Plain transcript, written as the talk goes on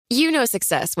You know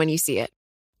success when you see it.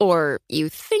 Or you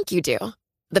think you do.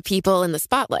 The people in the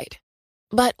spotlight.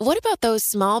 But what about those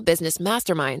small business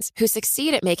masterminds who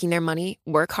succeed at making their money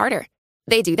work harder?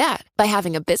 They do that by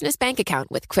having a business bank account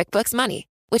with QuickBooks Money,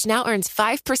 which now earns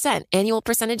 5% annual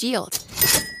percentage yield.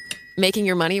 Making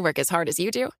your money work as hard as you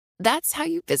do? That's how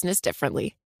you business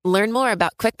differently. Learn more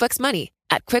about QuickBooks Money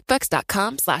at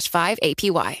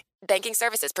quickbooks.com/5APY. Banking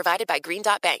services provided by Green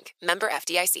Dot Bank. Member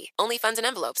FDIC. Only funds and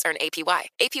envelopes earn APY.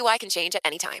 APY can change at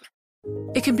any time.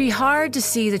 It can be hard to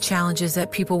see the challenges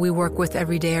that people we work with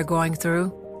every day are going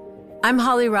through. I'm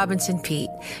Holly Robinson Pete.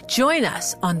 Join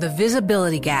us on The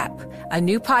Visibility Gap, a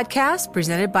new podcast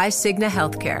presented by Cigna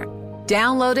Healthcare.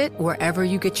 Download it wherever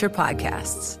you get your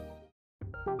podcasts.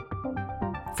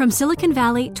 From Silicon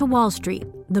Valley to Wall Street,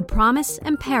 the promise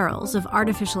and perils of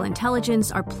artificial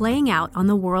intelligence are playing out on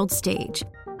the world stage.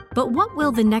 But what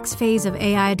will the next phase of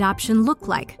AI adoption look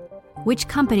like? Which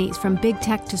companies from big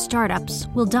tech to startups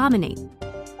will dominate?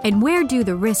 And where do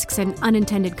the risks and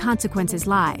unintended consequences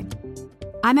lie?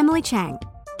 I'm Emily Chang.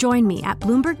 Join me at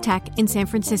Bloomberg Tech in San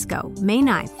Francisco, May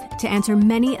 9th, to answer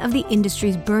many of the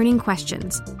industry's burning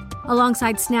questions,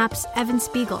 alongside Snap's Evan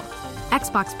Spiegel,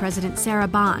 Xbox President Sarah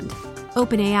Bond,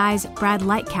 OpenAI's Brad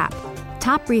Lightcap,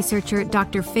 top researcher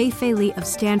Dr. Fei-Fei Li of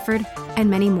Stanford, and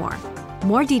many more.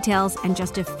 More details and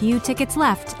just a few tickets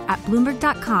left at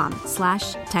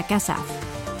Bloomberg.com/TechSF.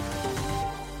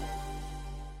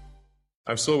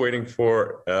 I'm still waiting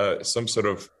for some sort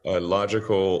of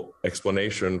logical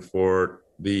explanation for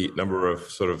the number of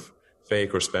sort of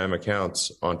fake or spam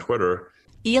accounts on Twitter.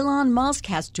 Elon Musk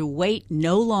has to wait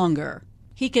no longer.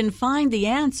 He can find the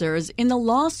answers in the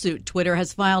lawsuit Twitter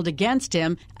has filed against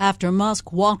him after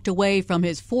Musk walked away from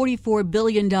his $44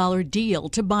 billion deal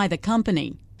to buy the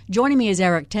company. Joining me is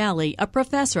Eric Talley, a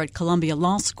professor at Columbia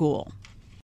Law School.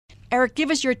 Eric, give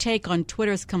us your take on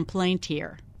Twitter's complaint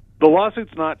here. The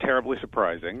lawsuit's not terribly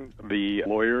surprising. The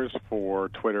lawyers for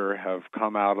Twitter have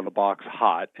come out of the box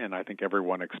hot, and I think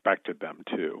everyone expected them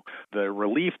to. The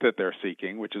relief that they're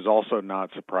seeking, which is also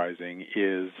not surprising,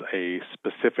 is a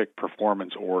specific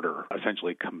performance order,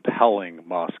 essentially compelling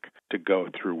Musk to go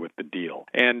through with the deal.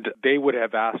 And they would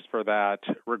have asked for that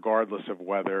regardless of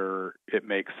whether it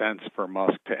makes sense for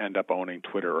Musk to end up owning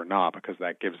Twitter or not, because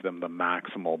that gives them the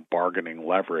maximal bargaining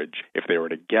leverage. If they were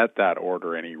to get that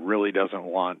order and he really doesn't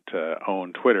want to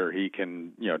own Twitter, he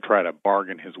can, try to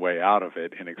bargain his way out of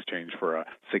it in exchange for a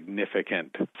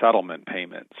significant settlement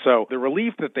payment. So the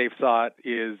relief that they've sought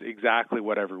is exactly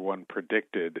what everyone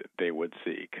predicted they would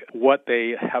seek. What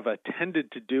they have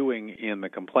attended to doing in the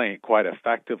complaint quite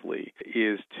effectively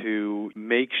is to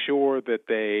make sure that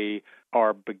they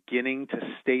are beginning to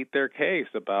state their case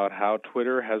about how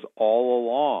Twitter has all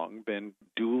along been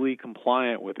duly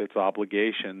compliant with its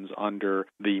obligations under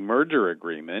the merger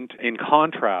agreement, in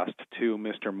contrast to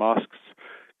Mr. Musk's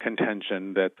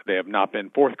contention that they have not been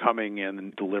forthcoming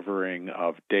in delivering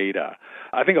of data.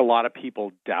 I think a lot of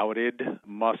people doubted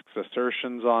Musk's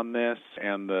assertions on this,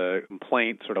 and the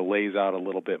complaint sort of lays out a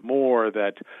little bit more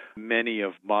that many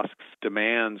of Musk's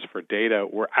demands for data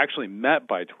were actually met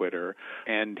by Twitter,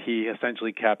 and he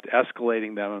essentially kept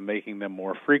escalating them and making them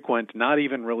more frequent, not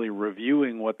even really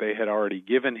reviewing what they had already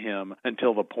given him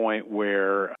until the point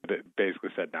where they basically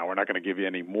said, "Now we're not going to give you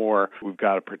any more. We've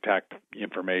got to protect the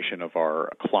information of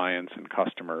our clients and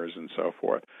customers," and so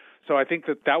forth. So I think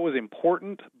that was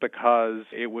important because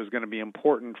it was going to be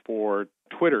important for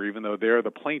Twitter, even though they're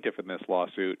the plaintiff in this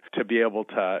lawsuit, to be able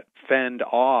to fend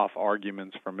off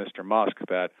arguments from Mr. Musk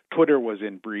that Twitter was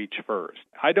in breach first.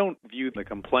 I don't view the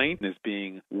complaint as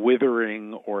being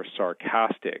withering or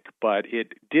sarcastic, but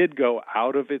it did go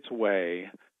out of its way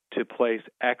to place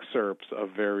excerpts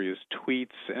of various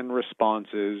tweets and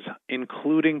responses,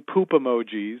 including poop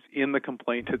emojis, in the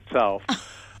complaint itself.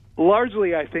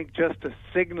 Largely, I think, just to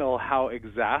signal how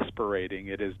exasperating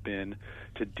it has been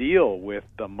to deal with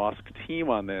the Musk team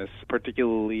on this,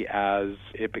 particularly as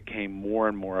it became more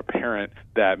and more apparent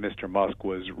that Mr. Musk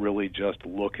was really just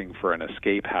looking for an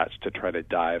escape hatch to try to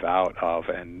dive out of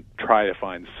and try to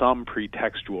find some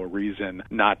pretextual reason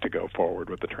not to go forward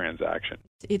with the transaction.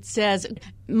 It says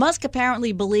Musk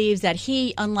apparently believes that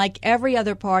he, unlike every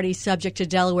other party subject to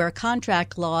Delaware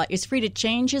contract law, is free to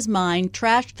change his mind,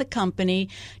 trash the company,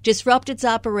 disrupt its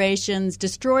operations,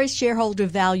 destroy shareholder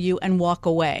value, and walk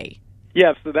away.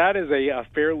 Yes, so that is a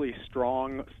fairly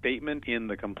strong statement in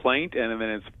the complaint, and then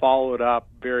it's followed up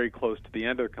very close to the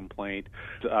end of the complaint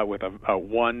with a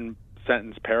one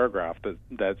sentence paragraph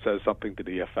that says something to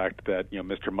the effect that,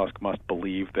 Mr. Musk must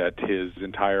believe that his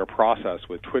entire process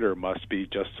with Twitter must be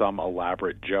just some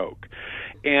elaborate joke.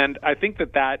 And I think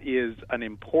that is an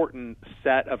important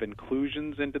set of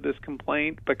inclusions into this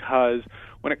complaint, because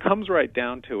when it comes right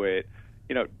down to it,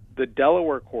 the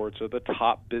Delaware courts are the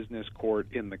top business court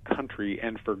in the country,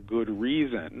 and for good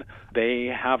reason. They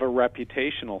have a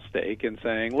reputational stake in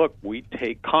saying, look, we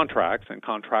take contracts and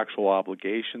contractual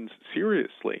obligations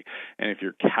seriously. And if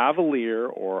you're cavalier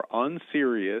or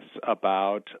unserious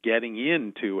about getting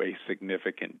into a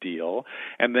significant deal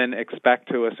and then expect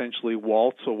to essentially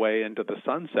waltz away into the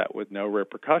sunset with no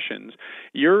repercussions,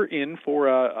 you're in for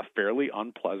a fairly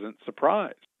unpleasant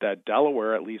surprise. That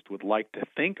Delaware at least would like to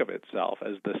think of itself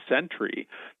as the sentry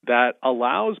that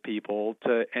allows people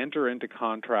to enter into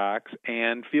contracts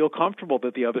and feel comfortable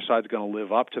that the other side's going to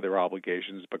live up to their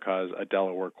obligations because a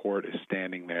Delaware court is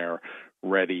standing there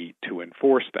ready to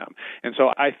enforce them. And so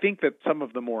I think that some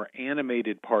of the more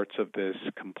animated parts of this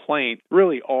complaint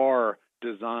really are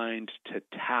designed to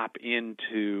tap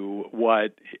into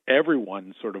what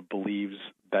everyone sort of believes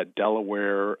that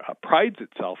Delaware prides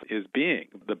itself as being,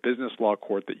 the business law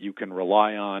court that you can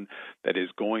rely on, that is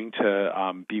going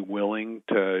to be willing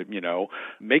to,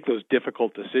 make those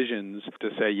difficult decisions to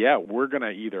say, yeah, we're going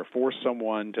to either force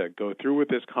someone to go through with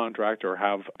this contract or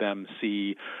have them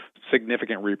see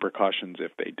significant repercussions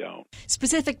if they don't.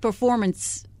 Specific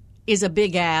performance is a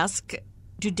big ask.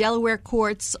 Do Delaware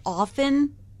courts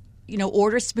often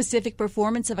order specific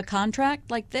performance of a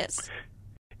contract like this?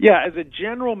 Yeah, as a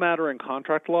general matter in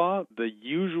contract law, the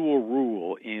usual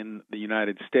rule in the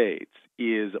United States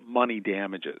is money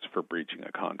damages for breaching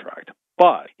a contract.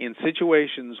 But in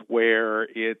situations where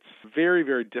it's very,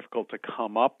 very difficult to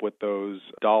come up with those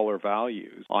dollar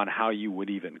values on how you would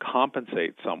even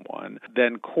compensate someone,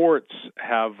 then courts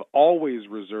have always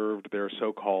reserved their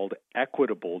so-called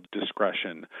equitable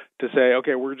discretion to say,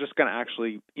 okay, we're just going to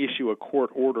actually issue a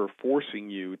court order forcing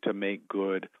you to make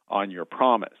good on your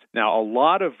promise. Now, a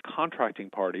lot of contracting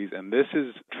parties, and this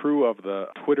is true of the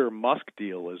Twitter-Musk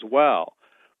deal as well,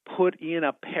 put in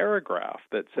a paragraph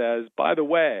that says, by the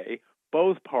way,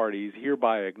 both parties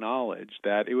hereby acknowledge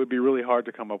that it would be really hard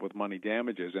to come up with money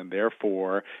damages, and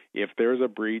therefore, if there's a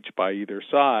breach by either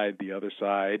side, the other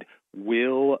side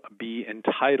will be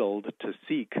entitled to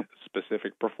seek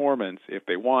specific performance if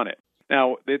they want it.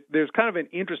 Now, there's kind of an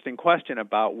interesting question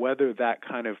about whether that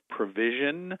kind of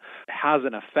provision has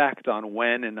an effect on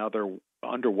when and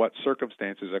under what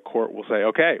circumstances a court will say,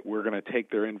 okay, we're going to take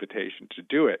their invitation to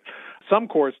do it. Some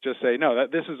courts just say, no,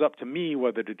 this is up to me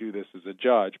whether to do this as a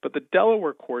judge. But the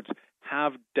Delaware courts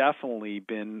have definitely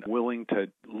been willing to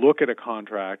look at a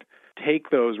contract, take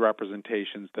those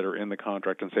representations that are in the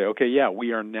contract and say, okay, yeah,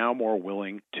 we are now more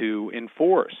willing to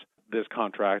enforce this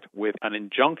contract with an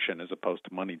injunction as opposed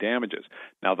to money damages.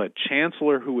 Now, the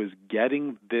chancellor who is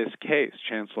getting this case,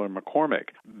 Chancellor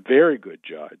McCormick, very good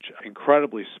judge,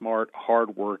 incredibly smart,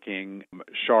 hardworking,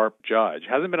 sharp judge,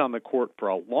 hasn't been on the court for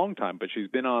a long time, but she's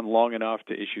been on long enough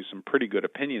to issue some pretty good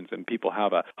opinions, and people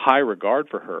have a high regard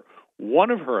for her. One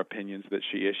of her opinions that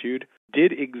she issued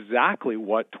did exactly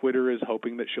what Twitter is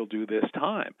hoping that she'll do this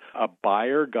time. A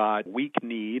buyer got weak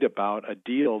need about a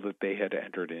deal that they had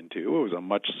entered into. It was a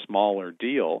much smaller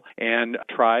deal, and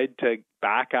tried to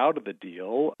back out of the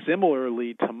deal,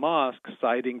 similarly to Musk,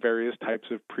 citing various types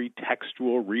of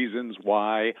pretextual reasons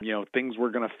why, things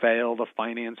were going to fail, the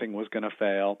financing was going to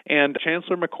fail. And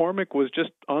Chancellor McCormick was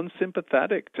just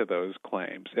unsympathetic to those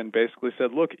claims and basically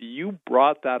said, look, you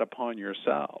brought that upon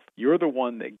yourself. You're the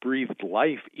one that breathed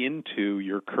life into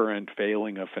your current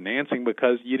failing of financing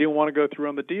because you didn't want to go through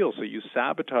on the deal, so you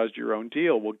sabotaged your own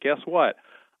deal. Well, guess what?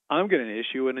 I'm going to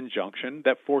issue an injunction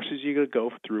that forces you to go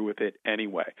through with it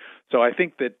anyway. So I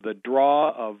think that the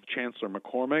draw of Chancellor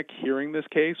McCormick hearing this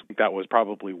case, that was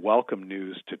probably welcome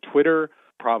news to Twitter,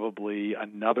 probably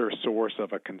another source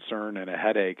of a concern and a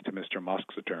headache to Mr.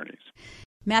 Musk's attorneys.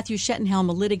 Matthew Schettenhelm,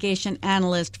 a litigation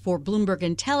analyst for Bloomberg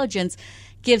Intelligence,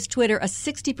 gives Twitter a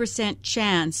 60%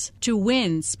 chance to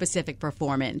win specific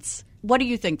performance. What do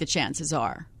you think the chances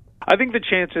are? I think the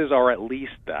chances are at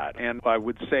least that, and I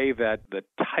would say that the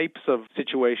types of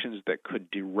situations that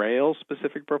could derail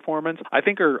specific performance, I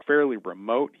think, are fairly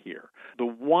remote here. The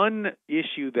one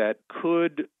issue that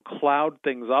could cloud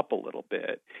things up a little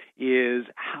bit is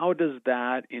how does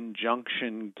that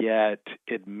injunction get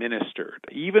administered?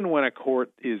 Even when a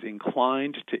court is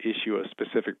inclined to issue a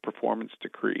specific performance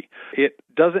decree, it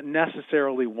doesn't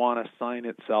necessarily want to sign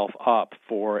itself up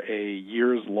for a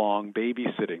years-long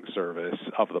babysitting service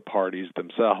of the parties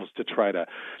themselves to try to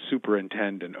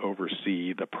superintend and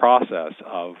oversee the process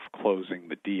of closing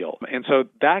the deal. And so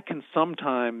that can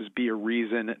sometimes be a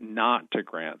reason not to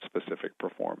grant specific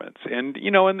performance. And,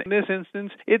 in this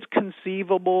instance, it's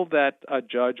conceivable that a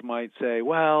judge might say,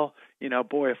 well,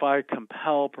 boy, if I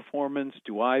compel performance,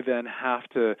 do I then have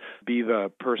to be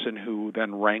the person who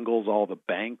then wrangles all the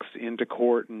banks into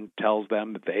court and tells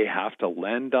them that they have to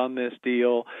lend on this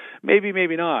deal? Maybe,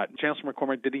 maybe not. Chancellor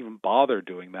McCormick didn't even bother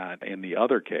doing that in the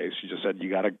other case. She just said, you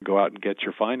got to go out and get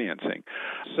your financing.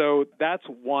 So that's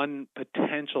one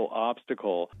potential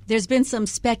obstacle. There's been some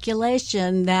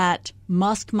speculation that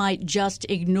Musk might just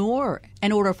ignore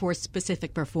an order for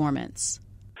specific performance.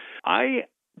 I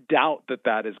doubt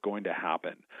that is going to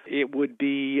happen. It would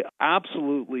be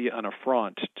absolutely an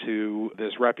affront to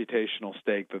this reputational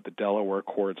stake that the Delaware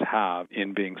courts have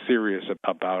in being serious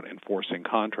about enforcing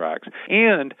contracts.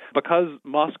 And because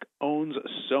Musk owns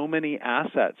so many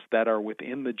assets that are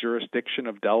within the jurisdiction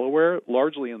of Delaware,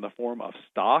 largely in the form of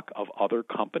stock of other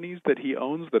companies that he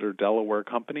owns that are Delaware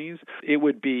companies, it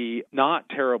would be not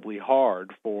terribly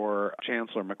hard for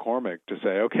Chancellor McCormick to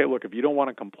say, okay, look, if you don't want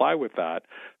to comply with that,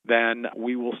 then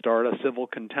we will start a civil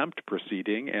contempt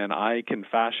proceeding, and I can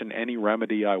fashion any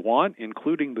remedy I want,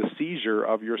 including the seizure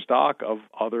of your stock of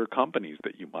other companies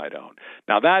that you might own.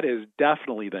 Now, that is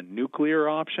definitely the nuclear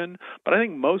option, but I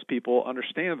think most people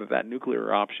understand that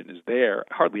nuclear option is there. It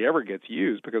hardly ever gets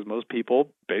used because most people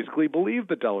basically believe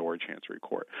the Delaware Chancery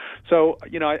Court. So,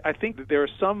 I think that there are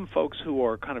some folks who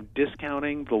are kind of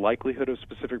discounting the likelihood of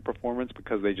specific performance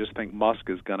because they just think Musk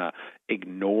is going to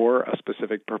ignore a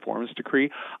specific performance decree.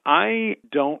 I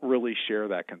don't really share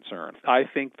that concern. I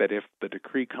think that if the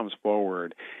decree comes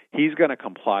forward, he's going to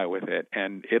comply with it,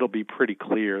 and it'll be pretty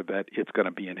clear that it's going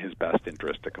to be in his best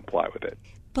interest to comply with it.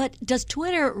 But does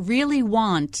Twitter really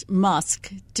want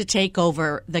Musk to take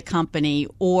over the company,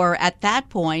 or at that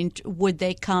point, would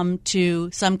they come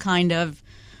to some kind of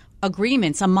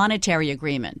agreement, some monetary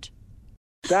agreement?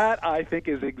 That, I think,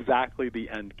 is exactly the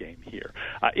end game here.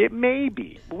 It may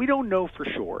be, but we don't know for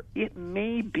sure. It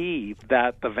may be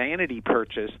that the vanity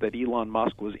purchase that Elon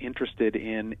Musk was interested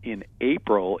in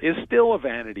April is still a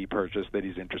vanity purchase that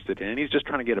he's interested in, and he's just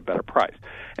trying to get a better price.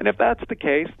 And if that's the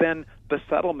case, then the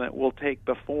settlement will take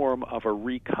the form of a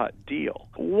recut deal.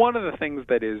 One of the things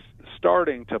that is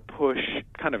starting to push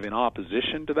kind of in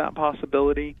opposition to that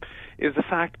possibility is the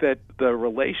fact that the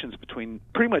relations between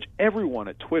pretty much everyone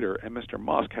at Twitter and Mr.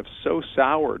 Musk have so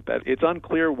soured that it's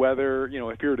unclear whether,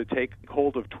 if you were to take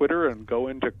hold of Twitter and go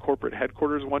into corporate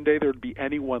headquarters one day, there'd be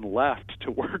anyone left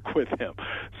to work with him.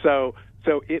 So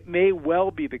it may well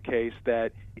be the case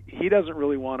that he doesn't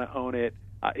really want to own it.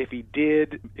 If he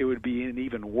did, it would be in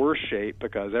even worse shape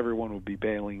because everyone would be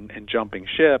bailing and jumping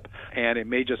ship, and it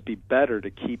may just be better to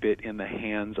keep it in the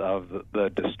hands of the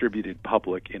distributed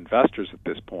public investors at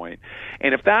this point.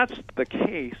 And if that's the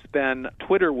case, then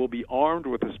Twitter will be armed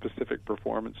with a specific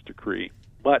performance decree.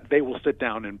 But they will sit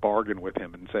down and bargain with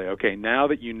him and say, okay, now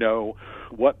that you know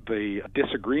what the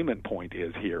disagreement point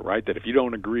is here, right, that if you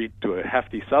don't agree to a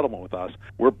hefty settlement with us,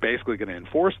 we're basically going to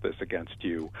enforce this against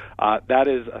you. That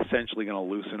is essentially going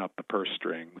to loosen up the purse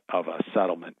string of a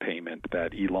settlement payment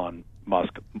that Elon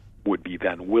Musk would be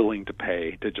then willing to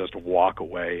pay to just walk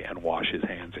away and wash his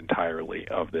hands entirely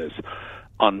of this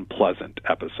unpleasant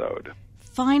episode.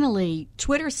 Finally,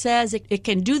 Twitter says it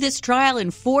can do this trial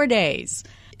in 4 days.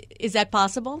 Is that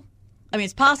possible? I mean,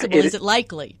 it's possible. Is it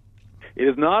likely? It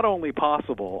is not only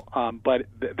possible, but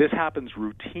this happens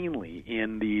routinely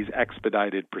in these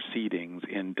expedited proceedings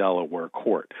in Delaware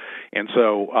court. And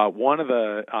so one of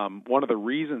the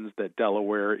reasons that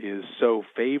Delaware is so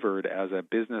favored as a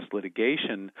business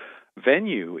litigation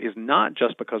venue is not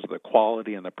just because of the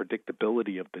quality and the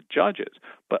predictability of the judges,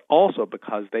 but also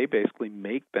because they basically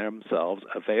make themselves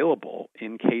available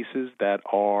in cases that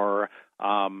are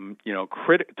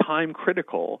time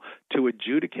critical to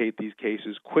adjudicate these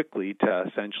cases quickly to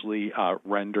essentially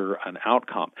render an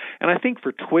outcome. And I think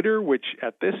for Twitter, which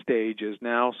at this stage is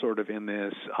now sort of in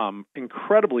this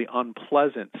incredibly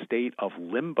unpleasant state of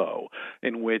limbo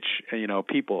in which,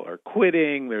 people are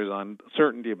quitting, there's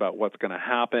uncertainty about what's going to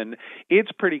happen,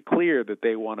 it's pretty clear that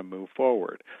they want to move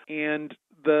forward. And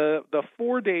the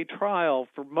 4-day trial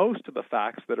for most of the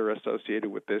facts that are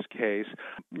associated with this case,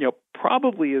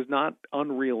 probably is not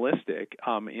unrealistic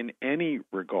in any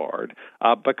regard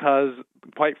because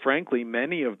quite frankly,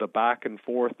 many of the back and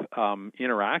forth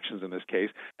interactions in this case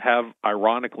have,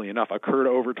 ironically enough, occurred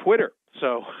over Twitter.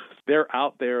 So they're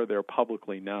out there, they're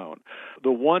publicly known.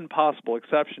 The one possible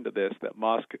exception to this that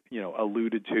Musk,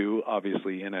 alluded to,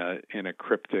 obviously in a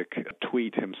cryptic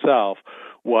tweet himself,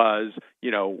 was,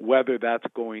 whether that's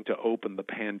going to open the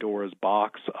Pandora's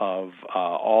box of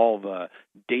all the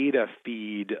data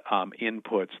feed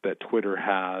inputs that Twitter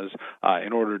has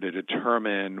in order to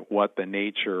determine what the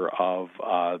nature of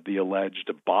the alleged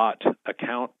bot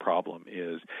account problem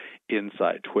is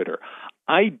inside Twitter.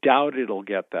 I doubt it'll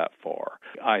get that far.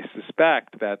 I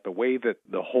suspect that the way that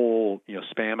the whole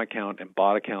spam account and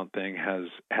bot account thing has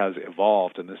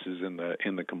evolved, and this is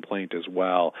in the complaint as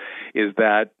well, is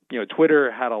that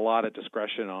Twitter had a lot of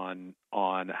discretion on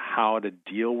how to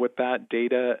deal with that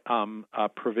data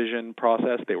provision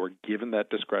process. They were given that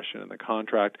discretion in the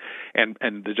contract, and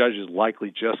the judge is likely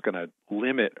just going to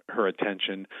limit her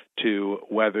attention to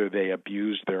whether they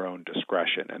abused their own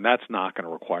discretion, and that's not going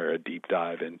to require a deep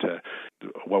dive into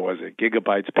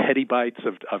gigabytes, petabytes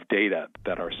of data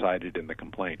that are cited in the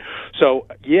complaint. So,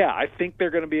 I think they're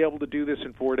going to be able to do this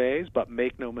in 4 days, but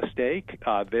make no mistake,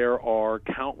 there are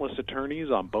countless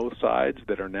attorneys on both sides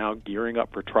that are now gearing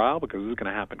up for trial because this is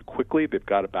going to happen quickly. They've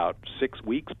got about 6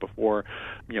 weeks before,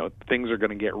 things are going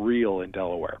to get real in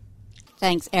Delaware.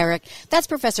 Thanks, Eric. That's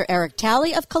Professor Eric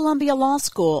Talley of Columbia Law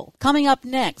School. Coming up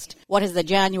next, what has the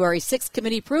January 6th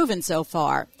committee proven so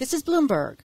far? This is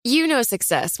Bloomberg. You know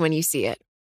success when you see it.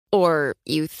 Or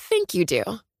you think you do.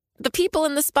 The people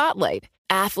in the spotlight.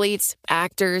 Athletes,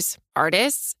 actors,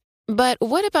 artists. But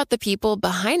what about the people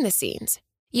behind the scenes?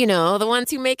 The ones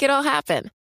who make it all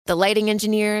happen. The lighting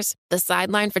engineers, the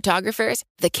sideline photographers,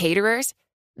 the caterers.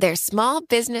 They're small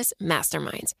business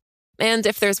masterminds. And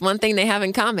if there's one thing they have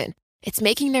in common, it's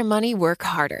making their money work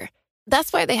harder.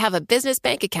 That's why they have a business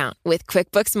bank account with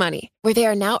QuickBooks Money, where they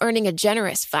are now earning a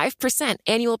generous 5%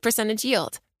 annual percentage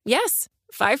yield. Yes,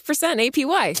 5%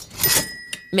 APY.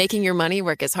 Making your money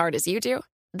work as hard as you do?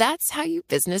 That's how you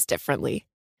business differently.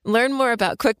 Learn more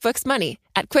about QuickBooks Money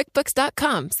at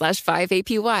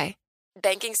quickbooks.com/5APY.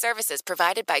 Banking services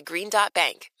provided by Green Dot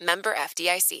Bank, member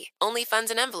FDIC. Only funds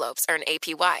and envelopes earn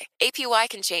APY. APY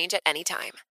can change at any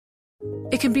time.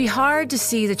 It can be hard to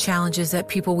see the challenges that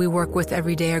people we work with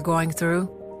every day are going through.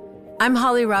 I'm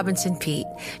Holly Robinson Peete.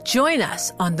 Join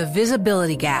us on The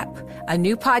Visibility Gap, a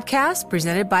new podcast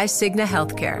presented by Cigna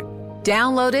Healthcare.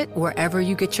 Download it wherever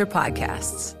you get your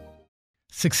podcasts.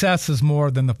 Success is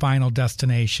more than the final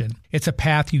destination. It's a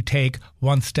path you take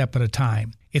one step at a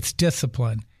time. It's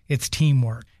discipline, it's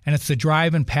teamwork, and it's the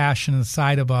drive and passion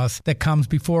inside of us that comes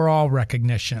before all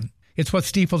recognition. It's what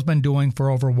Stifel's been doing for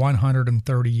over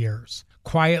 130 years.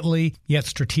 Quietly, yet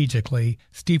strategically,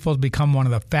 Stifel's become one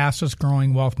of the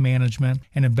fastest-growing wealth management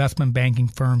and investment banking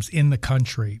firms in the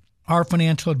country. Our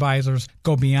financial advisors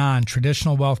go beyond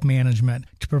traditional wealth management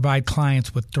to provide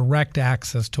clients with direct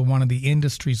access to one of the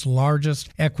industry's largest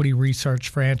equity research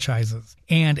franchises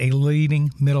and a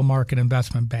leading middle-market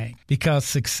investment bank, because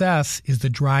success is the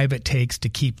drive it takes to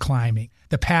keep climbing,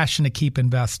 the passion to keep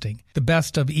investing, the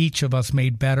best of each of us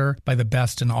made better by the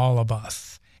best in all of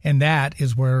us. And that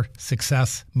is where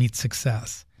success meets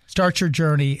success. Start your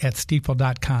journey at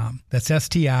Stifel.com. That's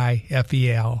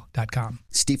Stifel.com.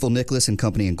 Stifel Nicholas and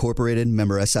Company Incorporated,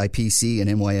 member SIPC and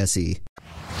NYSE.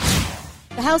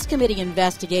 The House committee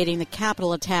investigating the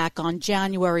Capitol attack on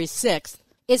January 6th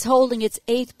is holding its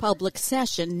 8th public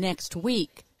session next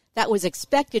week. That was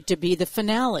expected to be the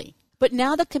finale. But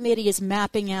now the committee is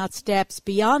mapping out steps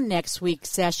beyond next week's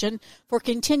session for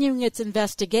continuing its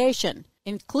investigation,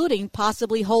 including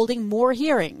possibly holding more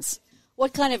hearings.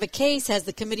 What kind of a case has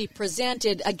the committee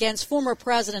presented against former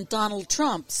President Donald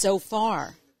Trump so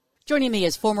far? Joining me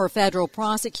is former federal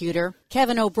prosecutor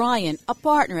Kevin O'Brien, a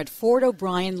partner at Ford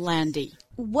O'Brien Landy.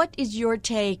 What is your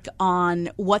take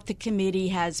on what the committee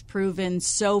has proven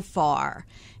so far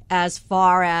as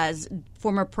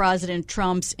former President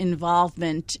Trump's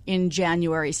involvement in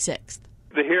January 6th?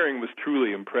 The hearing was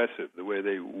truly impressive, the way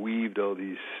they weaved all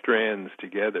these strands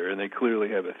together, and they clearly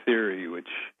have a theory which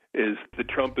is that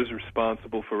Trump is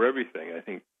responsible for everything. I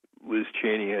think Liz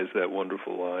Cheney has that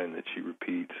wonderful line that she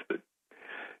repeats, that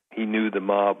he knew the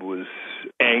mob was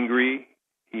angry,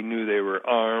 he knew they were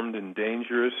armed and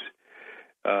dangerous,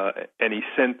 and he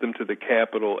sent them to the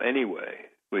Capitol anyway,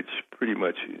 which pretty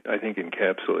much, I think,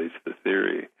 encapsulates the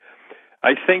theory.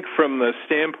 I think from the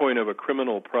standpoint of a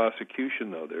criminal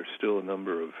prosecution, though, there's still a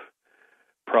number of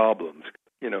problems.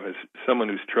 As someone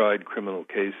who's tried criminal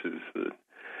cases,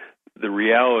 the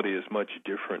reality is much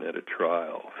different at a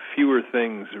trial. Fewer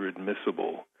things are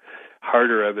admissible.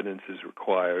 Harder evidence is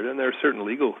required, and there are certain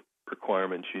legal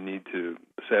requirements you need to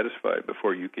satisfy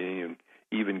before you can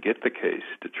even get the case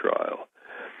to trial.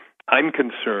 I'm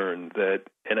concerned that,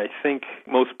 and I think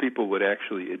most people would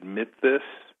actually admit this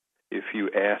if you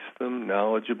ask them,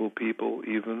 knowledgeable people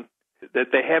even,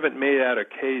 that they haven't made out a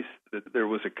case that there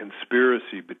was a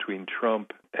conspiracy between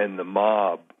Trump and the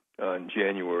mob on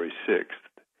January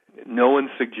 6th. No one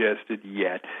suggested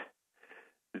yet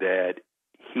that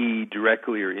he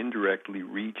directly or indirectly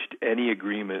reached any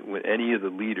agreement with any of the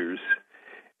leaders,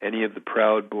 any of the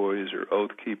Proud Boys or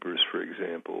Oath Keepers, for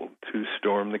example, to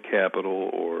storm the Capitol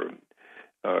or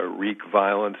wreak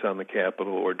violence on the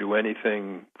Capitol or do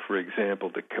anything, for example,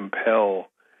 to compel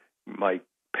Mike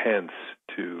Pence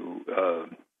to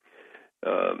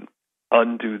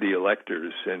undo the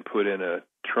electors and put in a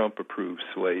Trump-approved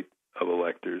slate of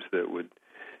electors that would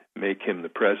make him the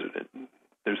president.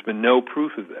 There's been no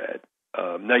proof of that.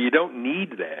 Now, you don't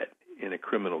need that in a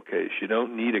criminal case. You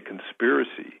don't need a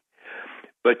conspiracy.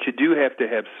 But you do have to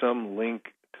have some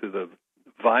link to the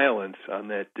violence on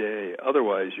that day.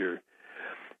 Otherwise,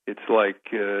 it's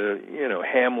like,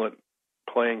 Hamlet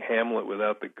playing Hamlet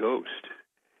without the ghost.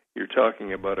 You're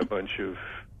talking about a bunch of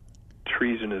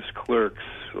treasonous clerks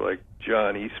like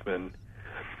John Eastman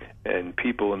and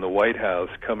people in the White House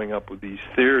coming up with these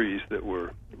theories that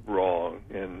were wrong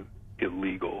and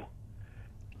illegal.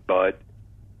 But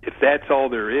if that's all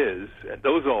there is, and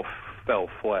those all fell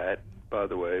flat, by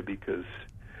the way, because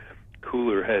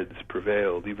cooler heads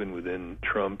prevailed even within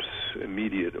Trump's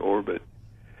immediate orbit.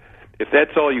 If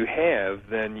that's all you have,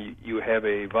 then you have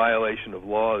a violation of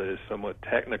law that is somewhat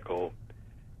technical,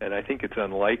 and I think it's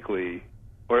unlikely,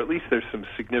 or at least there's some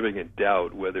significant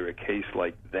doubt whether a case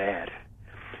like that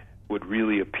would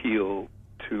really appeal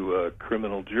to a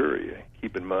criminal jury.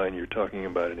 Keep in mind you're talking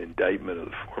about an indictment of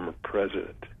the former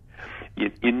president.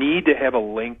 You need to have a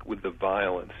link with the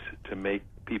violence to make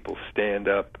people stand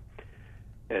up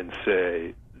and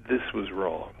say, this was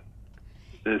wrong,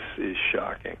 this is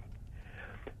shocking,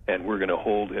 and we're going to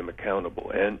hold him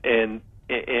accountable. And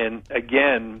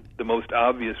again, the most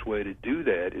obvious way to do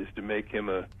that is to make him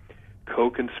a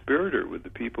co-conspirator with the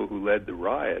people who led the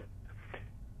riot.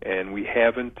 And we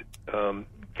haven't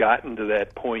gotten to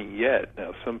that point yet.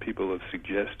 Now, some people have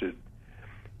suggested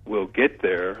we'll get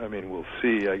there. I mean, we'll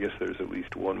see. I guess there's at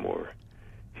least one more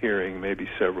hearing, maybe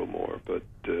several more. But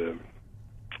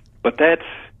that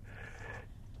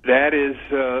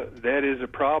is a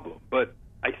problem. But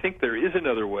I think there is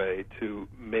another way to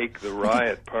make the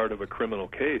riot part of a criminal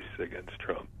case against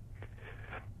Trump.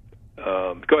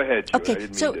 Go ahead, Joe. Okay,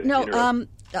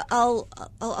 I'll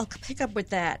pick up with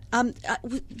that.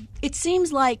 It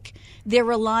seems like they're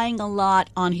relying a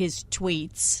lot on his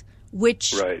tweets,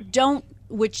 which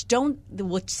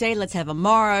say let's have a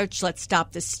march, let's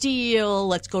stop the steal,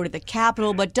 let's go to the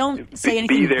Capitol, but don't say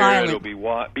anything violent.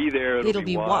 It'll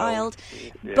be wild.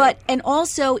 Yeah. But and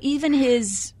also even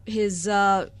his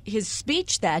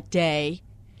speech that day,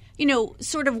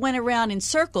 sort of went around in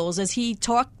circles, as he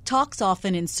talks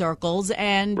often in circles.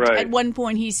 And at one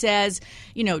point he says,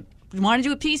 we want to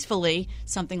do it peacefully,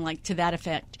 something like to that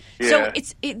effect. Yeah. So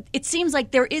it seems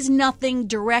like there is nothing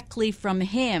directly from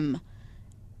him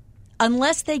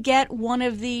unless they get one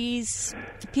of these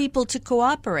people to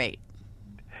cooperate.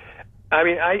 I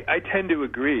mean, I tend to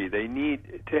agree. They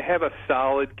need to have a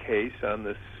solid case on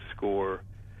this score.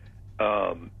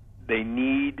 They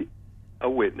need a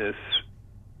witness,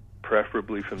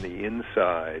 preferably from the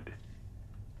inside,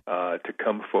 to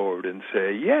come forward and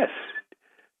say, yes,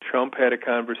 Trump had a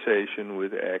conversation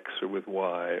with X or with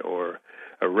Y, or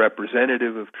a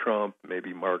representative of Trump,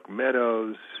 maybe Mark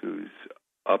Meadows, who's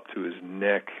up to his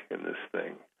neck in this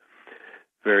thing.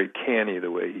 Very canny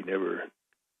the way he never,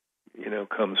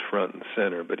 comes front and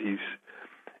center, but he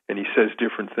says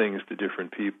different things to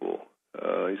different people.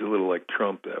 He's a little like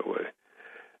Trump that way.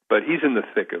 But he's in the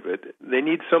thick of it. They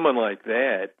need someone like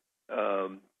that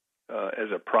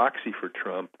as a proxy for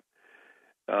Trump,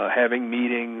 having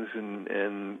meetings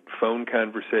and phone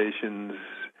conversations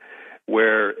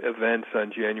where events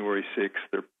on January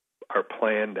 6th are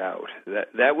planned out.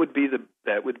 That would be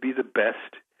the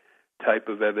best type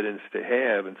of evidence to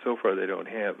have, and so far they don't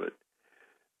have it.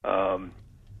 I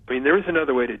mean, there is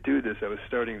another way to do this. I was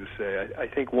starting to say, I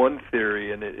think one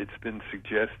theory, and it's been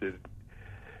suggested,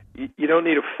 you don't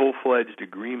need a full-fledged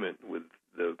agreement with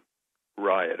the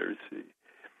rioters.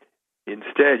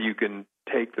 Instead, you can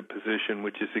take the position,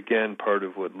 which is, again, part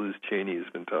of what Liz Cheney has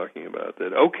been talking about,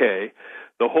 that, okay,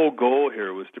 the whole goal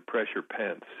here was to pressure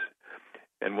Pence.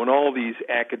 And when all these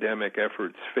academic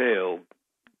efforts failed,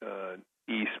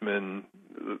 Eastman,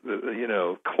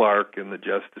 Clark in the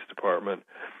Justice Department,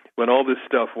 when all this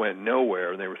stuff went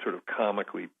nowhere and they were sort of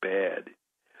comically bad,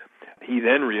 He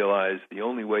then realized the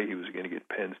only way he was going to get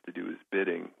Pence to do his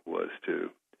bidding was to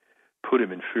put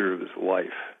him in fear of his life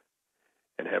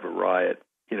and have a riot,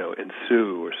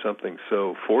 ensue or something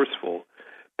so forceful,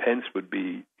 Pence would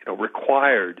be,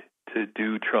 required to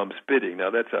do Trump's bidding. Now,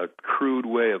 that's a crude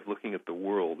way of looking at the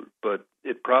world, but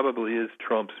it probably is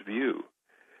Trump's view.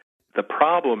 The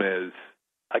problem is,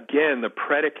 again, the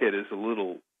predicate is a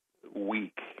little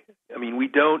weak. I mean, we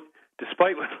don't,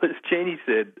 despite what Liz Cheney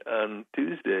said on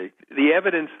Tuesday, the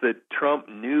evidence that Trump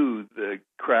knew the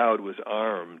crowd was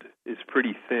armed is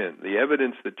pretty thin. The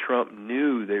evidence that Trump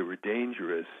knew they were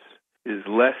dangerous is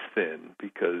less thin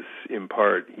because, in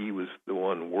part, he was the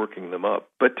one working them up.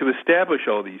 But to establish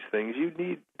all these things, you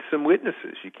need some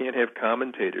witnesses. You can't have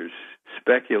commentators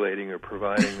speculating or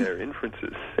providing their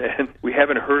inferences. And we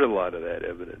haven't heard a lot of that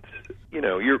evidence.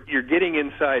 You're getting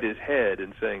inside his head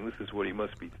and saying this is what he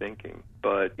must be thinking.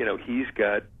 But, he's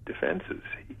got defenses.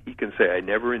 He can say, I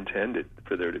never intended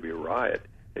for there to be a riot.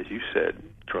 As you said,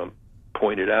 Trump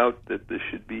pointed out that this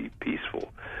should be peaceful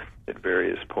at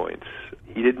various points.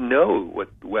 He didn't know what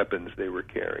weapons they were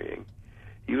carrying.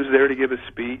 He was there to give a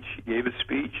speech. He gave a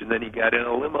speech, and then he got in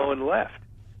a limo and left.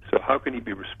 So how can he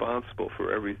be responsible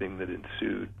for everything that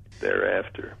ensued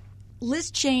thereafter?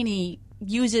 Liz Cheney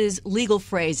uses legal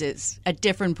phrases at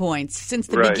different points since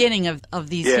the Right. beginning of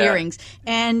these hearings.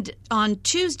 And on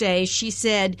Tuesday, she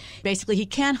said, basically, he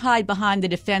can't hide behind the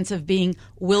defense of being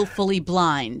willfully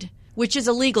blind, which is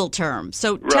a legal term.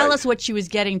 So tell Right. us what she was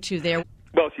getting to there.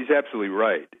 Well, she's absolutely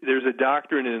right. There's a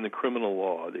doctrine in the criminal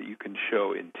law that you can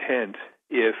show intent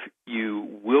if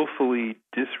you willfully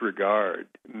disregard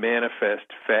manifest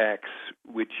facts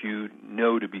which you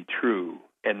know to be true,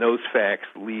 and those facts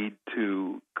lead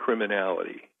to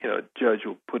criminality. A judge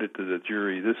will put it to the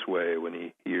jury this way when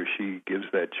he or she gives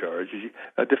that charge.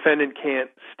 A defendant can't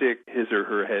stick his or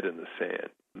her head in the sand.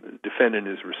 The defendant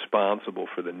is responsible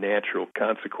for the natural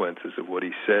consequences of what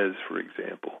he says, for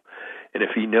example. And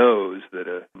if he knows that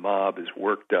a mob is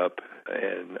worked up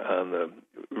and on the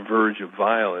verge of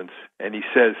violence, and he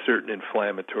says certain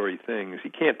inflammatory things, he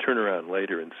can't turn around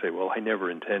later and say, well, I never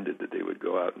intended that they would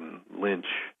go out and lynch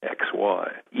X,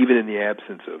 Y, even in the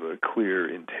absence of a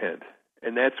clear intent.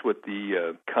 And that's what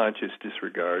the conscious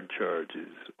disregard charge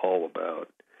is all about.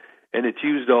 And it's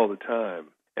used all the time.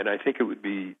 And I think it would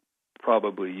be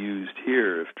probably used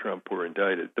here if Trump were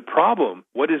indicted. The problem,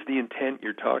 what is the intent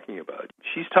you're talking about?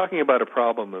 She's talking about a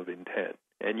problem of intent.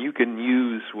 And you can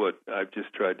use what I've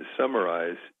just tried to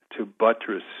summarize to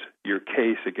buttress your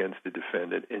case against the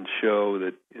defendant and show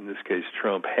that, in this case,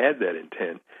 Trump had that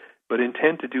intent. But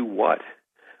intent to do what?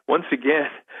 Once again,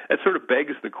 that sort of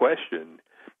begs the question,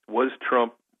 was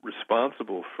Trump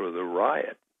responsible for the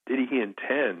riot? Did he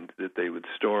intend that they would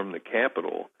storm the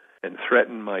Capitol and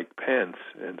threaten Mike Pence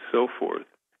and so forth?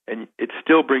 And it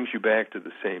still brings you back to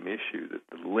the same issue, that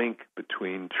the link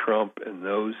between Trump and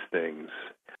those things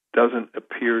doesn't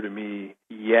appear to me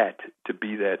yet to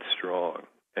be that strong.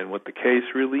 And what the case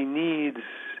really needs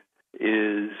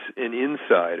is an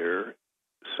insider,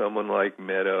 someone like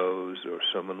Meadows or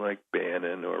someone like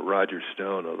Bannon or Roger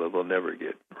Stone, although they'll never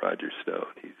get Roger Stone.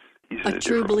 He's A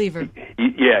true believer.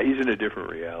 He's in a different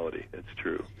reality. That's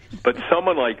true. But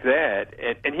someone like that,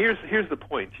 and here's the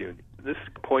point, June. This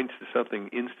points to something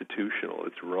institutional.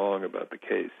 It's wrong about the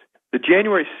case. The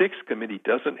January 6th committee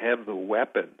doesn't have the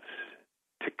weapons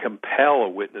to compel a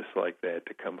witness like that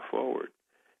to come forward.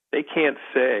 They can't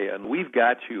say, and we've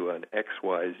got you on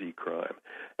XYZ crime,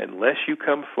 unless you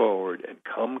come forward and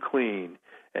come clean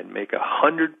and make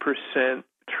 100%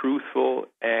 truthful,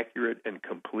 accurate, and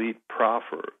complete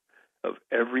proffer of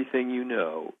everything you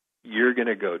know, you're going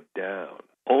to go down.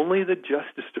 Only the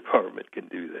Justice Department can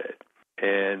do that.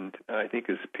 And I think,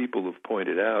 as people have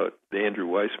pointed out, Andrew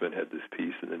Weissman had this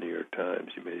piece in the New York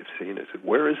Times, you may have seen it, said,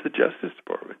 where is the Justice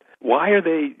Department? Why are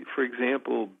they, for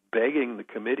example, begging the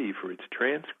committee for its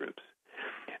transcripts?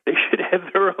 They should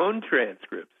have their own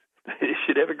transcripts. They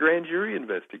should have a grand jury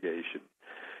investigation,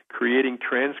 creating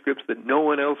transcripts that no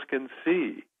one else can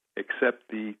see except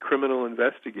the criminal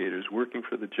investigators working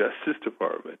for the Justice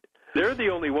Department. They're the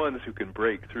only ones who can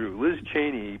break through. Liz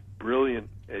Cheney, brilliant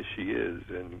as she is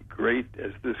and great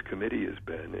as this committee has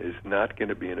been, is not going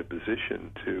to be in a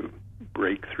position to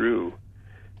break through,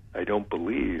 I don't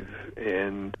believe,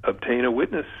 and obtain a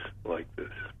witness like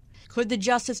this. Could the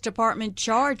Justice Department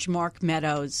charge Mark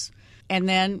Meadows and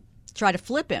then try to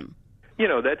flip him?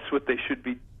 That's what they should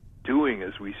be doing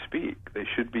as we speak. They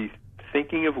should be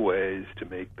thinking of ways to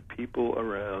make the people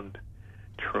around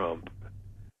Trump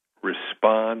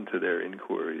respond to their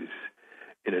inquiries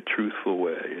in a truthful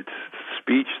way. It's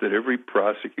speech that every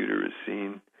prosecutor has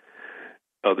seen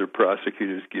other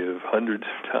prosecutors give hundreds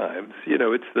of times.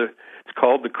 It's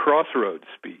called the crossroads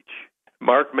speech.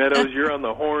 Mark Meadows, you're on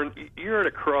the horn. You're at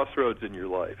a crossroads in your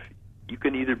life. You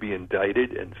can either be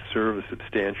indicted and serve a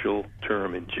substantial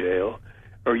term in jail,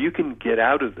 or you can get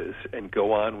out of this and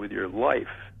go on with your life.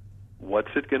 What's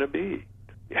it going to be?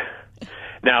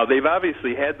 Now, they've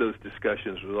obviously had those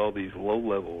discussions with all these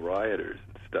low-level rioters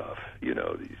and stuff,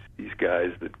 these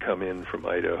guys that come in from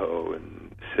Idaho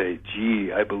and say,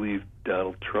 gee, I believe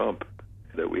Donald Trump,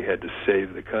 that we had to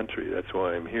save the country. That's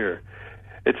why I'm here.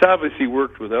 It's obviously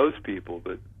worked with those people,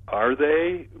 but are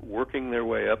they working their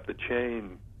way up the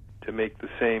chain to make the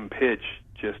same pitch,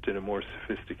 just in a more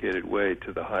sophisticated way,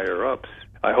 to the higher-ups?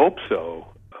 I hope so.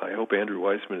 I hope Andrew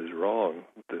Weissman is wrong,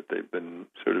 that they've been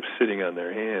sort of sitting on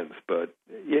their hands. But,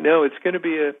 it's going to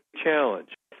be a challenge.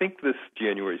 I think this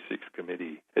January 6th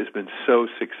committee has been so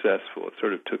successful, it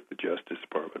sort of took the Justice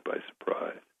Department by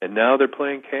surprise. And now they're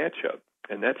playing catch-up.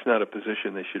 And that's not a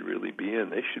position they should really be in.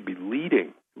 They should be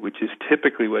leading, which is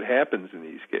typically what happens in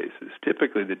these cases.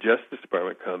 Typically, the Justice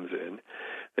Department comes in,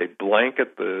 they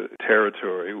blanket the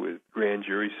territory with grand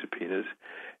jury subpoenas,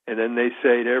 and then they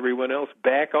say to everyone else,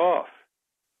 back off.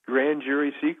 Grand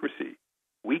jury secrecy.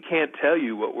 We can't tell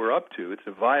you what we're up to. It's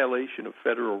a violation of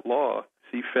federal law.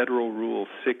 See Federal Rule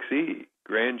 6E,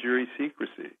 grand jury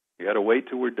secrecy. You got to wait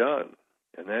till we're done.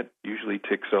 And that usually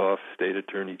ticks off State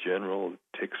Attorney General,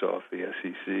 ticks off the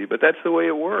SEC. But that's the way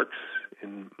it works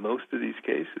in most of these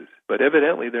cases. But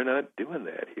evidently they're not doing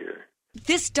that here.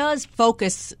 This does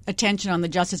focus attention on the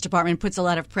Justice Department and puts a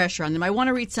lot of pressure on them. I want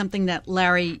to read something that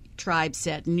Larry Tribe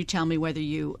said, and you tell me whether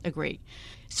you agree.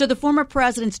 So the former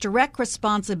president's direct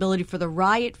responsibility for the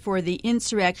riot for the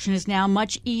insurrection is now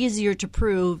much easier to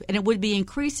prove, and it would be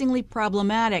increasingly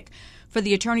problematic for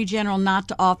the Attorney General not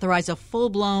to authorize a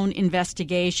full-blown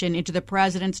investigation into the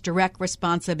president's direct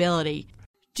responsibility.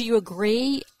 Do you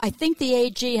agree? I think the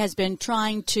AG has been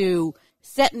trying to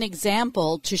set an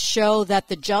example to show that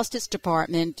the Justice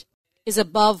Department is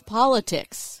above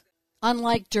politics,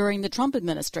 unlike during the Trump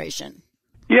administration.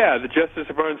 Yeah, the Justice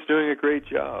Department's doing a great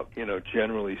job,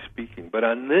 generally speaking. But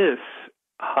on this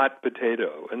hot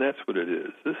potato, and that's what it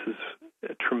is, this is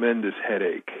a tremendous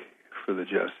headache for the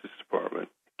Justice Department,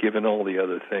 given all the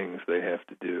other things they have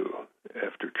to do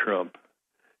after Trump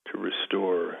to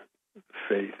restore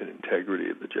faith and integrity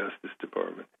of the Justice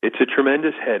Department. It's a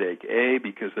tremendous headache, A,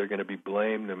 because they're going to be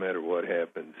blamed no matter what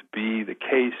happens. B, the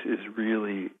case is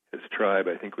really, as Tribe,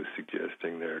 I think, was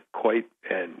suggesting there,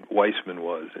 and Weissman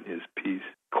was in his piece,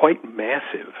 quite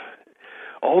massive.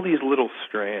 All these little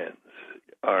strands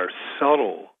are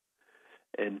subtle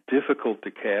and difficult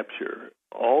to capture.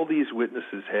 All these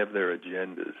witnesses have their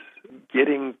agendas.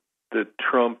 Getting the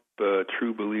Trump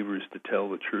true believers to tell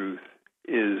the truth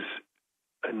is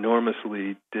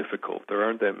enormously difficult. There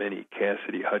aren't that many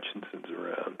Cassidy Hutchinsons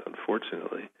around,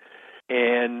 unfortunately.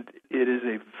 And it is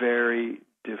a very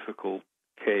difficult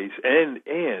case. And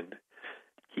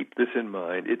keep this in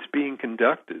mind, it's being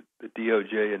conducted, the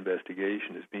DOJ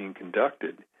investigation is being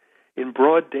conducted in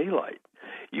broad daylight.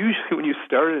 Usually when you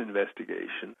start an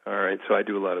investigation, all right, so I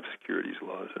do a lot of securities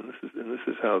laws, and this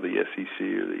is how the SEC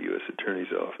or the U.S.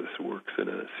 Attorney's Office works in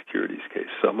a securities case.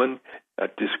 Someone, a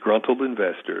disgruntled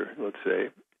investor, let's say,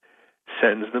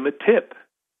 sends them a tip,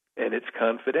 and it's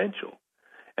confidential.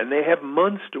 And they have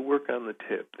months to work on the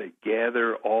tip. They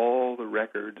gather all the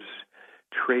records,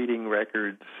 trading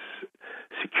records,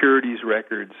 securities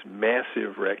records,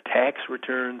 massive tax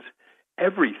returns,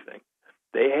 everything.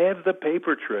 They have the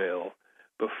paper trail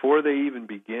before they even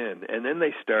begin, and then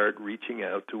they start reaching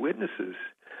out to witnesses.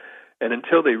 And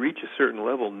until they reach a certain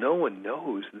level, no one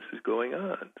knows this is going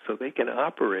on. So they can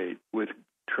operate with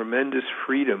tremendous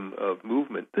freedom of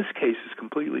movement. This case is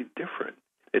completely different.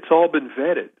 It's all been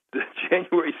vetted. The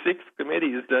January 6th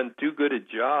committee has done too good a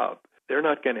job. They're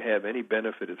not going to have any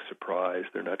benefit of surprise.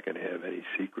 They're not going to have any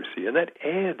secrecy. And that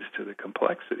adds to the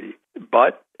complexity.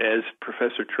 But, as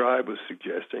Professor Tribe was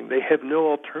suggesting, they have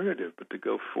no alternative but to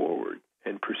go forward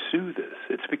and pursue this.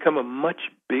 It's become a much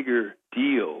bigger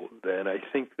deal than I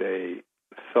think they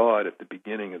thought at the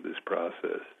beginning of this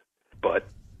process. But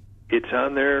it's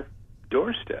on their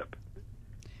doorstep.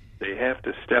 They have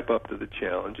to step up to the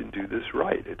challenge and do this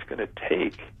right. It's going to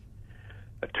take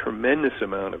a tremendous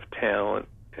amount of talent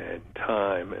and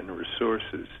time and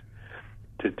resources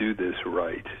to do this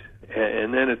right.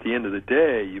 And then at the end of the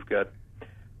day, you've got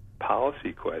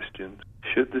policy questions.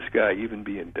 Should this guy even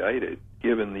be indicted,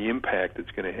 given the impact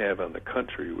it's going to have on the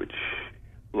country, which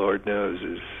Lord knows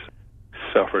has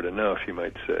suffered enough, you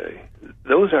might say?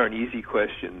 Those aren't easy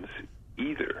questions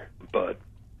either. But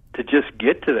to just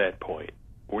get to that point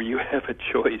where you have a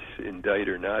choice, indict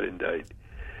or not indict,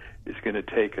 is going to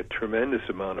take a tremendous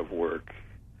amount of work.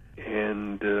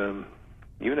 And,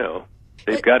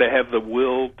 they've got to have the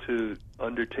will to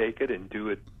undertake it and do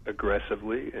it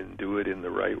aggressively and do it in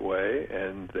the right way.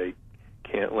 And they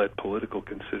can't let political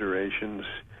considerations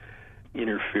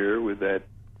interfere with that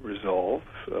resolve.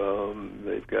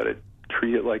 They've got to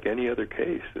treat it like any other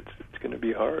case. It's going to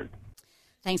be hard.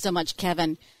 Thanks so much,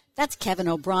 Kevin. That's Kevin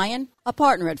O'Brien, a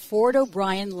partner at Ford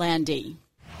O'Brien Landy.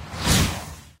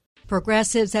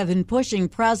 Progressives have been pushing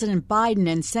President Biden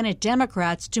and Senate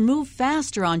Democrats to move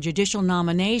faster on judicial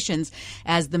nominations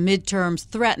as the midterms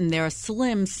threaten their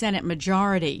slim Senate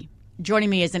majority. Joining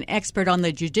me is an expert on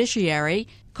the judiciary,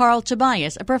 Carl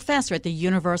Tobias, a professor at the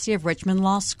University of Richmond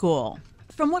Law School.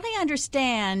 From what I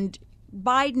understand,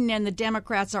 Biden and the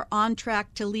Democrats are on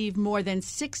track to leave more than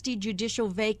 60 judicial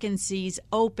vacancies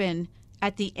open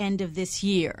at the end of this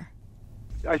year.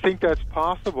 I think that's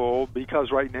possible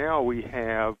because right now we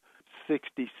have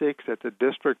 66 at the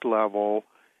district level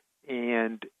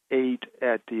and 8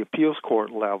 at the appeals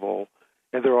court level.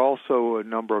 And there are also a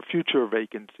number of future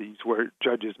vacancies where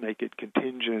judges make it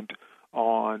contingent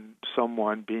on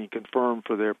someone being confirmed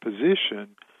for their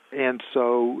position. And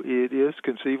so it is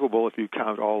conceivable, if you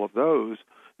count all of those,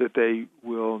 that they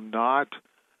will not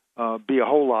be a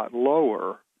whole lot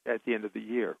lower at the end of the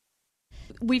year.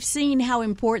 We've seen how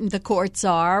important the courts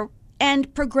are,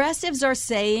 and progressives are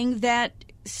saying that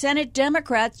Senate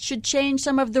Democrats should change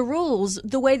some of the rules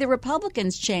the way the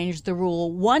Republicans changed the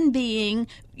rule. One being,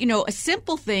 a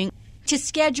simple thing, to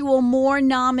schedule more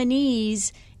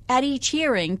nominees at each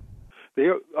hearing. They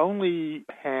only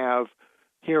have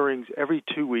hearings every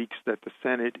 2 weeks that the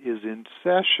Senate is in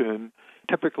session.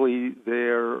 Typically,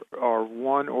 there are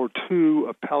 1 or 2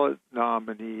 appellate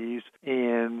nominees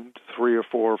and 3 or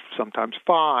 4, sometimes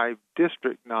 5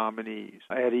 district nominees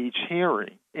at each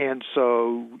hearing. And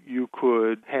so you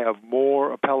could have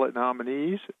more appellate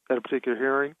nominees at a particular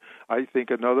hearing. I think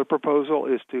another proposal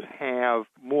is to have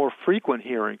more frequent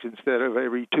hearings. Instead of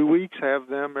every 2 weeks, have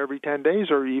them every 10 days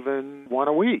or even 1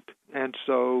 a week. And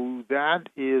so that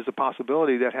is a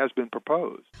possibility that has been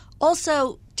proposed.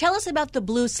 Also, tell us about the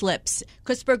blue slips,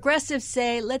 because progressives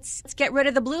say let's get rid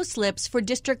of the blue slips for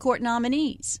district court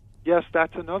nominees. Yes,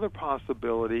 that's another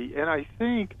possibility. And I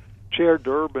think Chair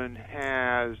Durbin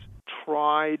has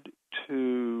tried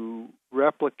to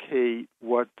replicate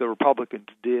what the Republicans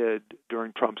did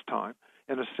during Trump's time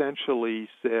and essentially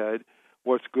said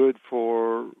what's good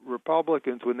for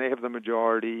Republicans when they have the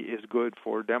majority is good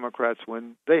for Democrats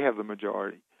when they have the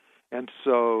majority. And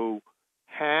so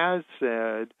has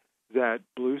said that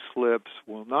blue slips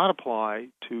will not apply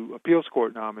to appeals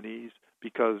court nominees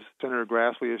because Senator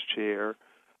Grassley, as chair,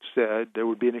 said there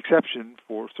would be an exception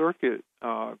for circuit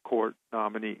court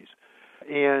nominees.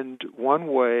 And one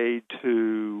way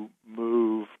to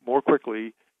move more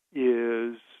quickly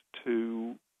is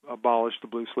to abolish the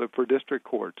blue slip for district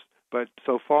courts. But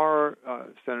so far,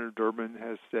 Senator Durbin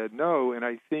has said no, and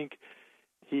I think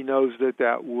he knows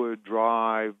that would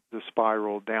drive the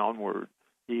spiral downward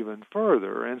even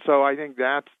further. And so I think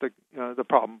that's the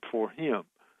problem for him.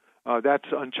 That's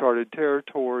uncharted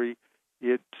territory.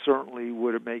 It certainly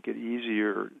would make it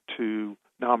easier to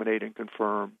nominate and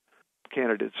confirm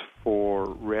candidates for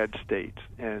red states.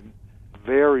 And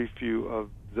very few of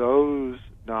those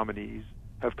nominees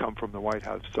have come from the White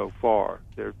House so far.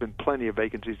 There have been plenty of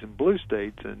vacancies in blue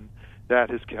states, and that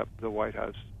has kept the White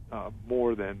House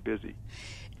more than busy.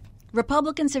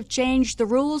 Republicans have changed the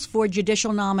rules for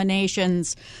judicial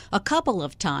nominations a couple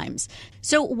of times.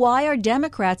 So why are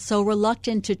Democrats so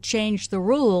reluctant to change the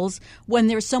rules when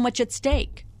there's so much at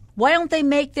stake? Why don't they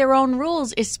make their own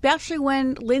rules, especially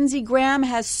when Lindsey Graham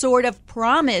has sort of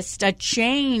promised a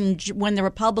change when the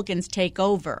Republicans take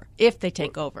over, if they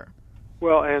take over?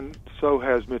 Well, and so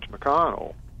has Mitch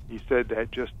McConnell. He said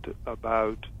that just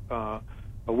about a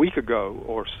week ago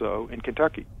or so in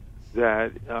Kentucky,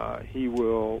 that he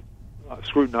will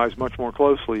scrutinize much more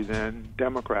closely than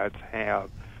Democrats have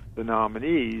the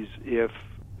nominees if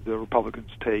the Republicans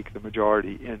take the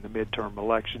majority in the midterm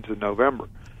elections in November.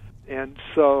 And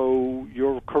so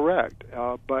you're correct.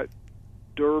 But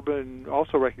Durbin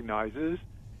also recognizes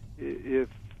if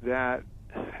that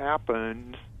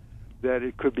happens, that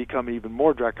it could become even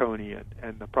more draconian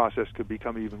and the process could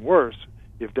become even worse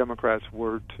if Democrats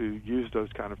were to use those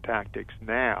kind of tactics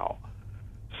now.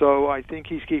 So I think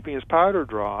he's keeping his powder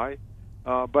dry,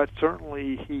 but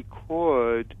certainly he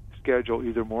could schedule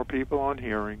either more people on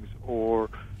hearings or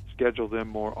schedule them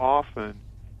more often.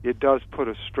 It does put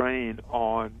a strain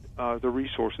on the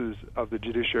resources of the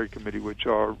Judiciary Committee, which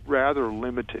are rather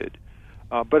limited.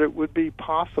 But it would be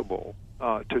possible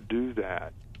to do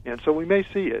that. And so we may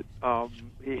see it.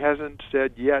 He hasn't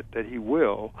said yet that he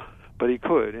will, but he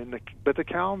could. But the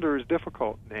calendar is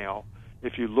difficult now.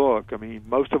 If you look, I mean,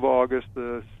 most of August,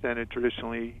 the Senate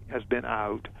traditionally has been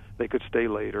out. They could stay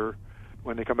later.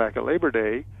 When they come back at Labor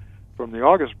Day from the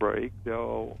August break,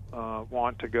 they'll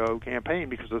want to go campaign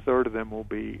because a third of them will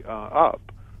be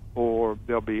up, or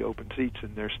there'll be open seats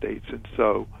in their states, and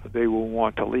so they will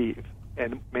want to leave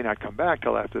and may not come back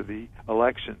till after the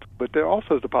elections. But there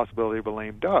also is the possibility of a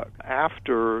lame duck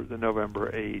after the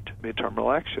November 8 midterm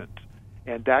elections,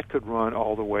 and that could run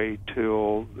all the way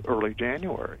till early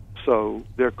January. So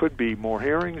there could be more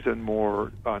hearings and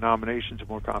more nominations and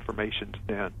more confirmations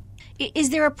then. Is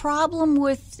there a problem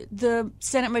with the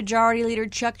Senate Majority Leader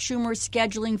Chuck Schumer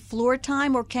scheduling floor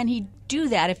time, or can he do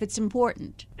that if it's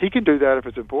important? He can do that if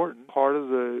it's important. Part of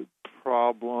the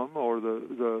problem or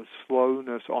the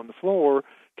slowness on the floor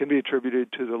can be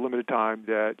attributed to the limited time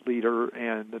that Leader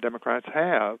and the Democrats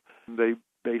have. They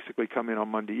basically come in on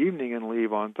Monday evening and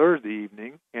leave on Thursday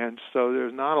evening, and so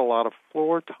there's not a lot of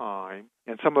floor time,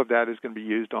 and some of that is going to be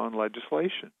used on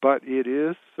legislation. But it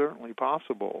is certainly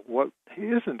possible. What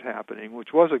isn't happening, which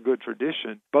was a good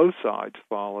tradition both sides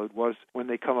followed, was when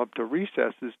they come up to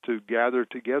recesses to gather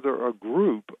together a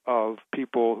group of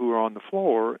people who are on the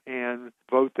floor and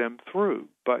vote them through.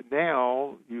 But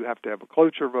now you have to have a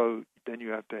cloture vote, then you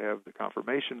have to have the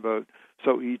confirmation vote,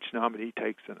 so each nominee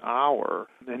takes an hour,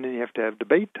 and then you have to have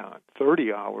debate time,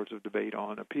 30 hours of debate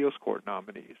on appeals court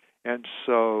nominees. And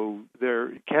so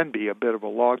there can be a bit of a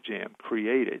logjam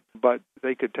created, but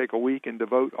they could take a week and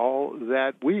devote all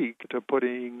that week to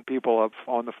putting people up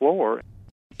on the floor.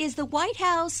 Is the White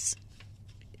House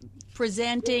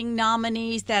presenting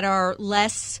nominees that are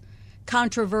less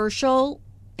controversial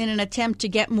in an attempt to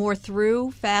get more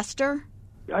through faster?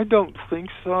 I don't think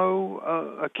so.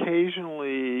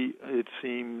 Occasionally it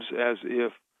seems as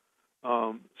if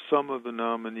some of the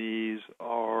nominees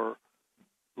are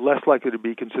less likely to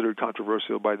be considered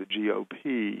controversial by the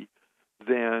GOP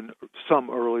than some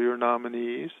earlier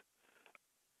nominees.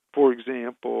 For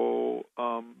example,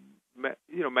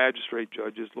 magistrate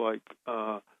judges like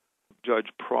Judge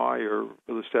Pryor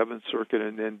for the Seventh Circuit,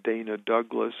 and then Dana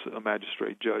Douglas, a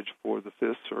magistrate judge for the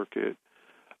Fifth Circuit,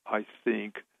 I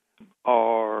think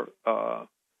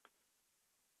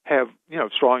have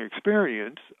strong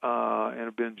experience and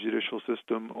have been judicial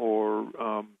system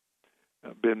or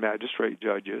been magistrate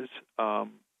judges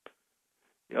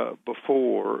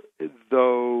before.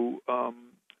 Though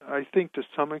I think to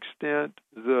some extent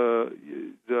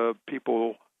the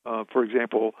people, for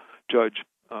example, Judge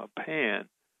Pan,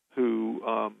 who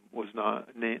was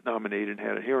nominated and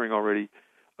had a hearing already,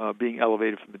 being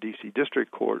elevated from the D.C.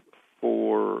 District Court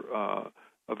for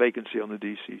a vacancy on the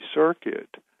D.C. Circuit.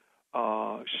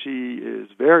 She is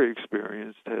very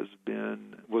experienced,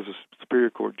 was a Superior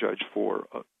Court judge for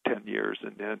 10 years,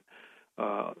 and then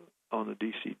on the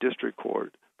D.C. District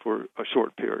Court for a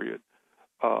short period.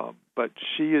 But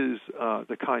she is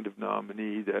the kind of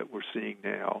nominee that we're seeing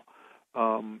now,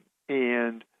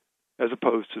 and as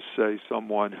opposed to, say,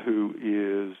 someone who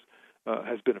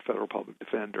has been a federal public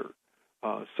defender.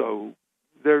 So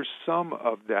there's some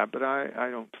of that, but I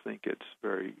don't think it's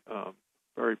very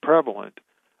prevalent.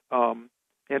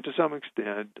 And to some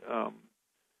extent,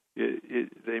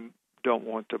 they don't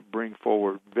want to bring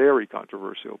forward very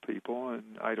controversial people, and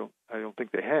I don't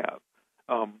think they have.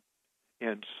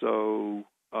 And so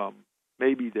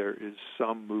maybe there is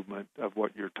some movement of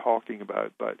what you're talking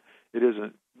about, but it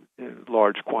isn't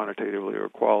large quantitatively or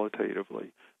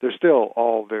qualitatively. They're still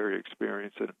all very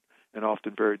experienced and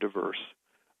often very diverse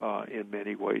in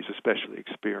many ways, especially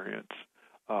experience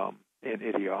and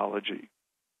ideology.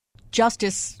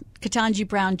 Justice Ketanji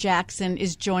Brown Jackson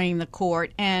is joining the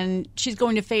court, and she's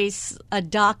going to face a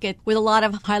docket with a lot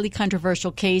of highly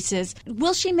controversial cases.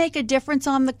 Will she make a difference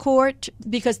on the court?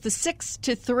 Because the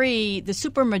 6-3, the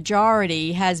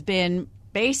supermajority, has been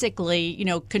basically,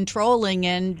 controlling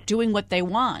and doing what they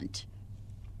want.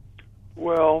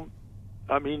 Well,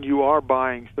 I mean, you are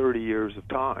buying 30 years of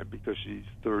time because she's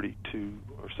 32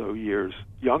 or so years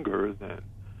younger than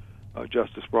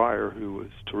Justice Breyer, who was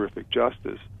terrific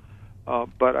justice.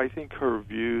 But I think her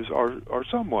views are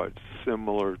somewhat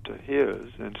similar to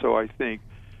his, and so I think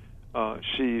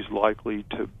she's likely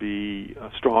to be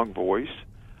a strong voice.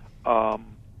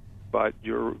 But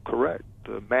you're correct.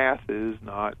 The math is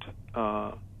not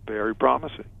very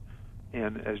promising.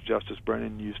 And as Justice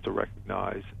Brennan used to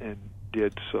recognize and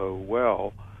did so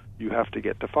well, you have to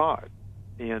get to 5.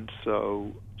 And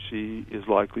so she is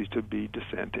likely to be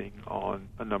dissenting on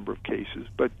a number of cases.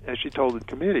 But as she told the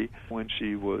committee when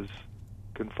she was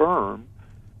confirmed,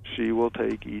 she will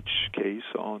take each case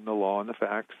on the law and the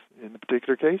facts in the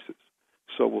particular cases.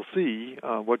 So we'll see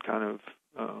what kind of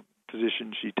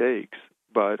position she takes,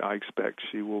 but I expect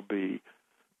she will be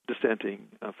dissenting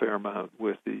a fair amount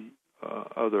with the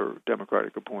other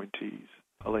Democratic appointees,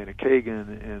 Elena Kagan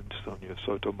and Sonia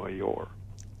Sotomayor.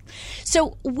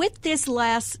 So with this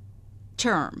last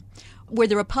term, where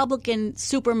the Republican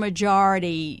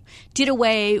supermajority did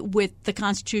away with the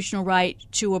constitutional right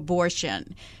to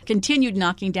abortion, continued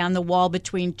knocking down the wall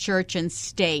between church and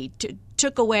state,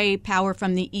 took away power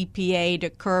from the EPA to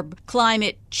curb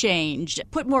climate change,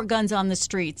 put more guns on the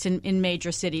streets in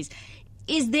major cities.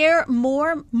 Is there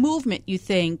more movement, you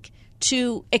think,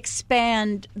 to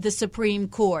expand the Supreme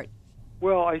Court?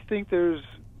 Well, I think there's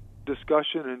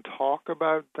discussion and talk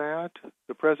about that.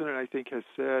 The president, I think, has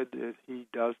said that he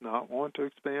does not want to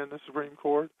expand the Supreme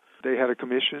Court. They had a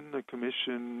commission. The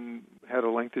commission had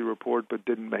a lengthy report but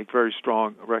didn't make very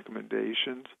strong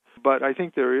recommendations. But I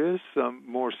think there is some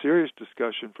more serious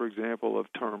discussion, for example,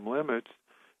 of term limits,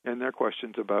 and there are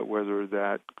questions about whether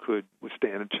that could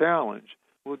withstand a challenge.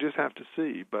 We'll just have to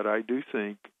see. But I do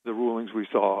think the rulings we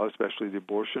saw, especially the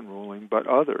abortion ruling, but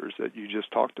others that you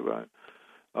just talked about,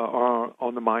 are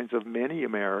on the minds of many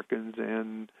Americans,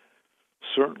 and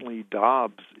certainly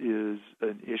Dobbs is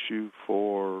an issue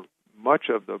for much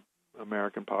of the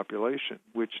American population,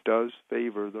 which does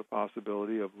favor the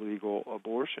possibility of legal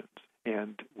abortions.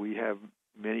 And we have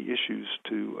many issues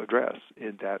to address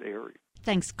in that area.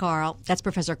 Thanks, Carl. That's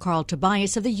Professor Carl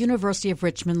Tobias of the University of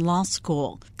Richmond Law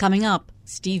School. Coming up,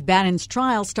 Steve Bannon's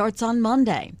trial starts on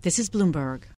Monday. This is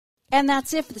Bloomberg. And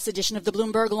that's it for this edition of the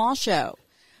Bloomberg Law Show.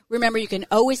 Remember, you can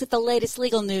always get the latest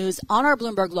legal news on our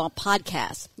Bloomberg Law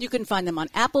podcasts. You can find them on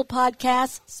Apple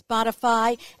Podcasts,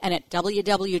 Spotify, and at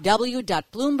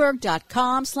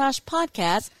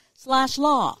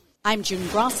www.bloomberg.com/podcast/law. I'm June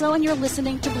Grosso, and you're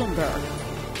listening to Bloomberg.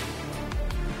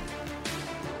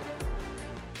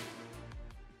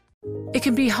 It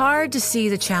can be hard to see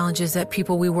the challenges that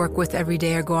people we work with every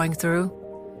day are going through.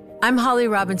 I'm Holly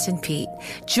Robinson Peete.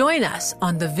 Join us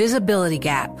on The Visibility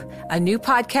Gap, a new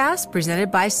podcast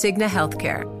presented by Cigna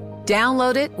Healthcare.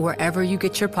 Download it wherever you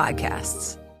get your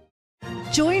podcasts.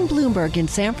 Join Bloomberg in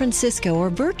San Francisco or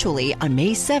virtually on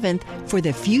May 7th for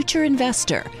The Future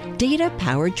Investor,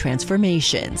 Data-Powered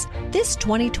Transformations. This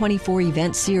 2024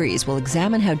 event series will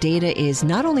examine how data is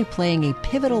not only playing a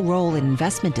pivotal role in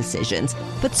investment decisions,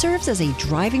 but serves as a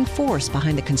driving force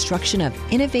behind the construction of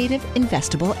innovative,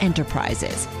 investable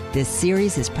enterprises. This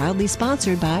series is proudly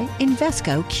sponsored by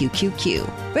Invesco QQQ.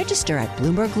 Register at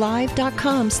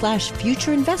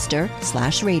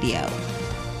BloombergLive.com/futureinvestor/radio.